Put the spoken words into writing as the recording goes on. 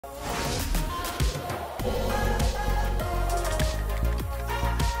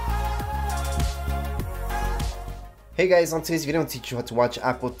Hey guys, on today's video I'll teach you how to watch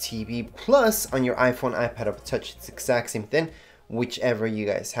Apple TV Plus on your iPhone, iPad, or Touch. It's the exact same thing, whichever you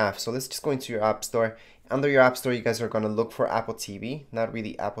guys have. So let's just go into your App Store. Under your App Store, you guys are going to look for Apple TV, not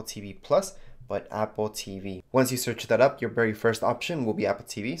really Apple TV Plus, but Apple TV. Once you search that up, your very first option will be Apple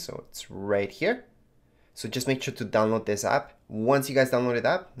TV, so it's right here. So just make sure to download this app. Once you guys download the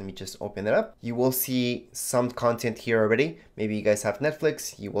app, let me just open it up. You will see some content here already. Maybe you guys have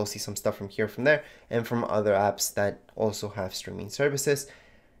Netflix. You will see some stuff from here, from there, and from other apps that also have streaming services.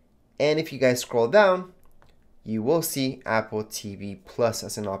 And if you guys scroll down, you will see Apple TV Plus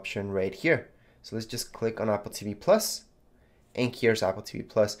as an option right here. So let's just click on Apple TV Plus. And here's Apple TV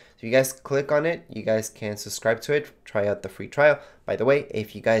Plus. So if you guys click on it, you guys can subscribe to it, try out the free trial. By the way,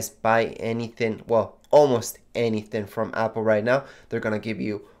 if you guys buy anything, well, almost anything from Apple right now, they're gonna give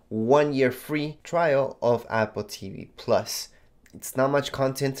you 1 year free trial of Apple TV Plus. It's not much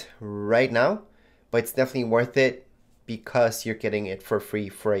content right now, but it's definitely worth it because you're getting it for free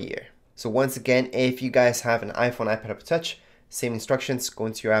for a year. So once again, if you guys have an iPhone, iPad, or Touch, same instructions, go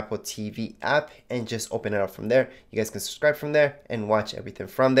into your Apple TV app and just open it up from there. You guys can subscribe from there and watch everything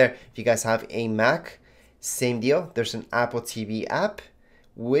from there. If you guys have a Mac, same deal. There's an Apple TV app,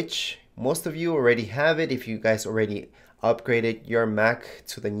 which most of you already have it if you guys already upgraded your Mac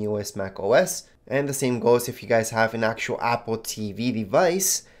to the newest Mac OS. And the same goes if you guys have an actual Apple TV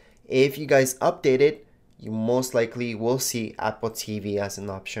device. If you guys update it, you most likely will see Apple TV as an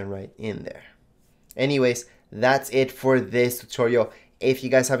option right in there. Anyways, that's it for this tutorial. If you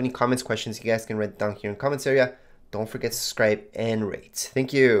guys have any comments, questions, you guys can write down here in the comments area. Don't forget to subscribe and rate.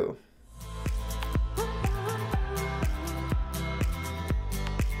 Thank you.